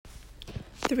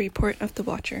The Report of the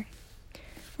Watcher.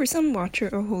 Were some watcher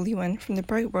or holy one from the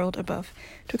bright world above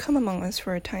to come among us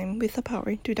for a time with the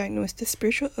power to diagnose the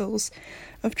spiritual ills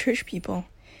of church people,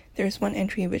 there is one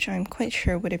entry which I am quite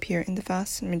sure would appear in the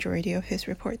vast majority of his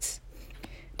reports.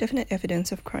 Definite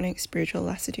evidence of chronic spiritual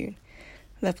lassitude.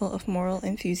 Level of moral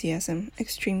enthusiasm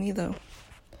extremely low.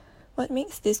 What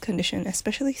makes this condition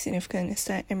especially significant is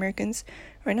that Americans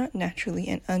are not naturally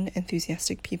an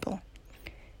unenthusiastic people.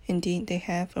 Indeed, they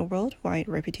have a worldwide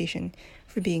reputation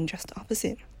for being just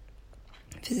opposite.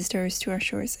 Visitors to our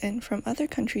shores and from other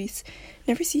countries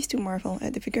never cease to marvel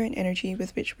at the vigor and energy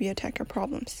with which we attack our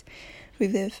problems. We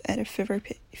live at a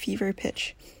fever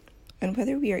pitch, and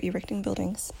whether we are erecting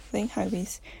buildings, laying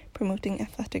highways, promoting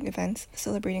athletic events,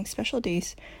 celebrating special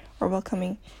days, or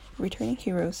welcoming returning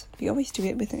heroes, we always do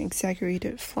it with an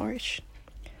exaggerated flourish.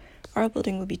 Our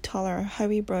building will be taller, our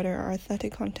highway broader, our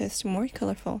athletic contest more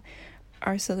colorful,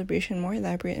 our celebration more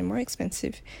elaborate and more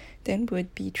expensive than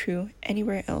would be true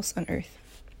anywhere else on earth.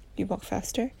 We walk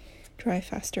faster, drive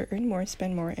faster, earn more,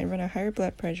 spend more, and run a higher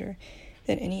blood pressure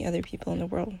than any other people in the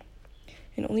world.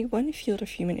 In only one field of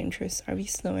human interest are we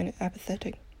slow and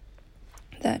apathetic.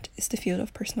 That is the field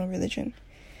of personal religion.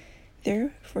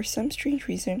 There, for some strange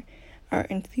reason, our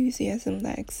enthusiasm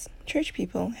lags. Church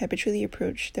people habitually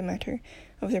approach the matter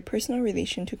of their personal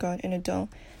relation to God in a dull,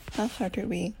 half-hearted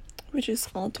way, which is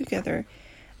altogether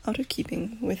out of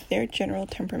keeping with their general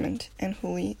temperament and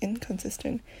wholly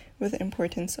inconsistent with the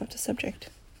importance of the subject.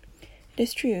 It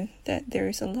is true that there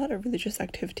is a lot of religious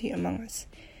activity among us.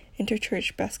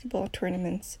 Inter-church basketball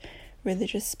tournaments,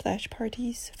 religious splash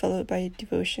parties, followed by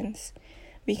devotions,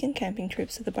 weekend camping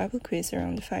trips to the Bible quiz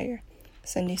around the fire,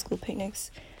 Sunday school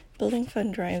picnics, building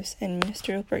fund drives, and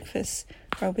ministerial breakfasts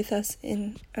are with us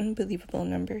in unbelievable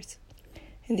numbers,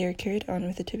 and they are carried on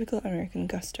with a typical American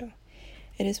gusto.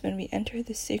 It is when we enter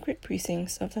the sacred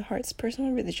precincts of the heart's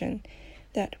personal religion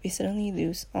that we suddenly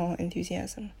lose all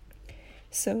enthusiasm.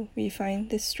 So we find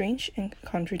this strange and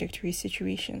contradictory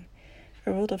situation,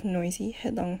 a world of noisy,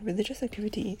 headlong religious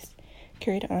activities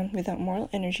carried on without moral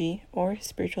energy or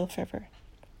spiritual fervor.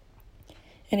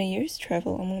 In a year's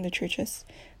travel among the churches,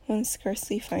 one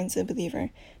scarcely finds a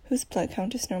believer whose blood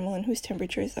count is normal and whose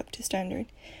temperature is up to standard.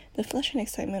 The flush and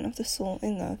excitement of the soul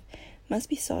in love must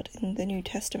be sought in the New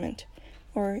Testament,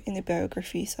 or in the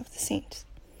biographies of the saints.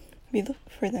 We look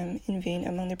for them in vain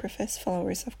among the professed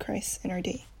followers of Christ in our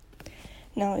day.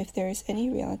 Now, if there is any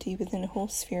reality within the whole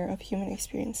sphere of human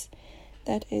experience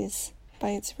that is, by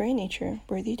its very nature,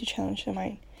 worthy to challenge the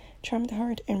mind, charm the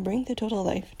heart, and bring the total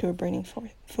life to a burning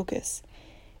focus,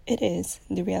 it is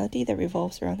the reality that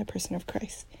revolves around the person of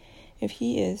Christ. If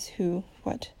he is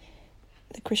what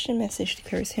the Christian message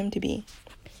declares him to be,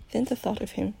 then the thought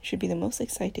of him should be the most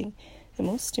exciting, the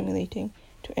most stimulating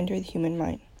to enter the human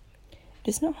mind. It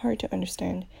is not hard to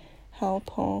understand how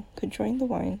Paul could join the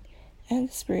wine and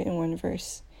the Spirit in one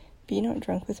verse. Be not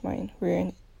drunk with wine,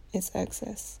 wherein is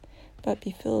excess, but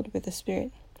be filled with the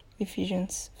Spirit.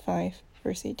 Ephesians 5,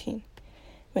 verse 18.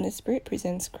 When the Spirit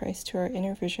presents Christ to our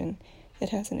inner vision, it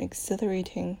has an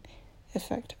exhilarating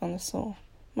effect on the soul,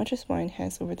 much as wine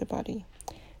has over the body.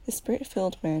 The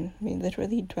Spirit-filled man may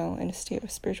literally dwell in a state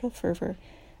of spiritual fervor,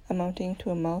 amounting to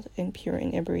a mild and pure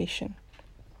inebriation.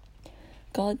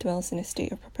 God dwells in a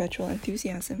state of perpetual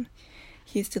enthusiasm.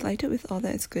 He is delighted with all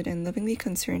that is good and lovingly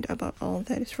concerned about all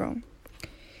that is wrong.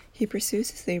 He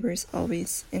pursues his labors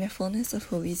always in a fullness of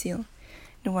holy zeal.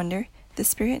 No wonder the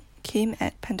Spirit came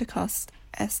at Pentecost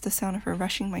as the sound of a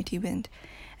rushing mighty wind,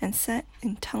 and sat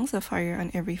in tongues of fire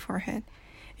on every forehead.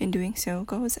 In doing so,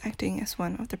 God was acting as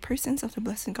one of the persons of the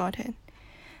blessed Godhead.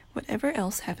 Whatever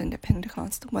else happened at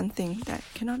Pentecost, one thing that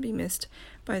cannot be missed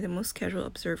by the most casual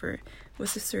observer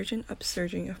was the surging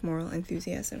upsurging of moral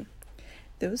enthusiasm.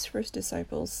 Those first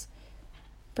disciples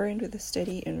burned with a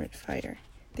steady inward fire.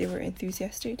 They were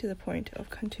enthusiastic to the point of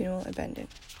continual abandon.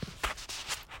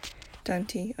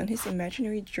 Dante, on his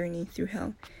imaginary journey through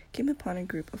hell, came upon a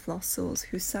group of lost souls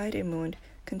who sighed and moaned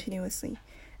continuously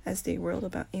as they whirled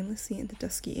about aimlessly in the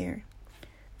dusky air.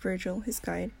 Virgil, his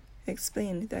guide,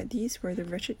 explained that these were the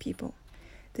wretched people,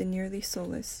 the nearly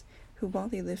soulless, who while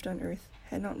they lived on earth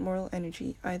had not moral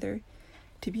energy either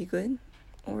to be good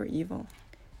or evil.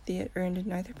 They had earned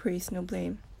neither praise nor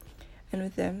blame, and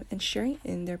with them and sharing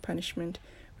in their punishment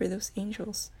were those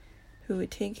angels who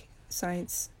would take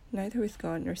sides neither with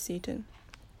God nor Satan.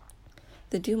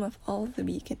 The doom of all the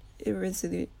weak and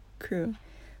irresolute crew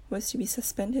was to be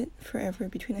suspended forever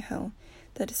between a hell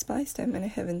that despised them and a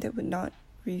heaven that would not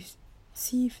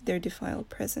receive their defiled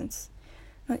presence.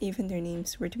 Not even their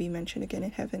names were to be mentioned again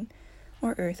in heaven,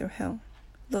 or earth, or hell.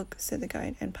 Look, said the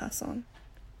guide, and pass on.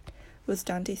 Was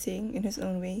Dante saying, in his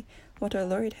own way, what our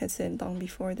Lord had said long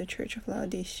before the Church of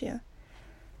Laodicea?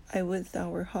 I would thou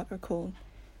were hot or cold.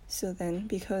 So then,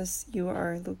 because you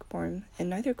are lukewarm, and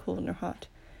neither cold nor hot,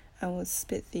 I will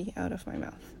spit thee out of my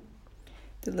mouth.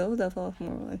 The low level of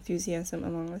moral enthusiasm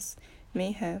among us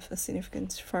may have a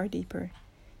significance far deeper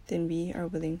than we are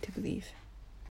willing to believe.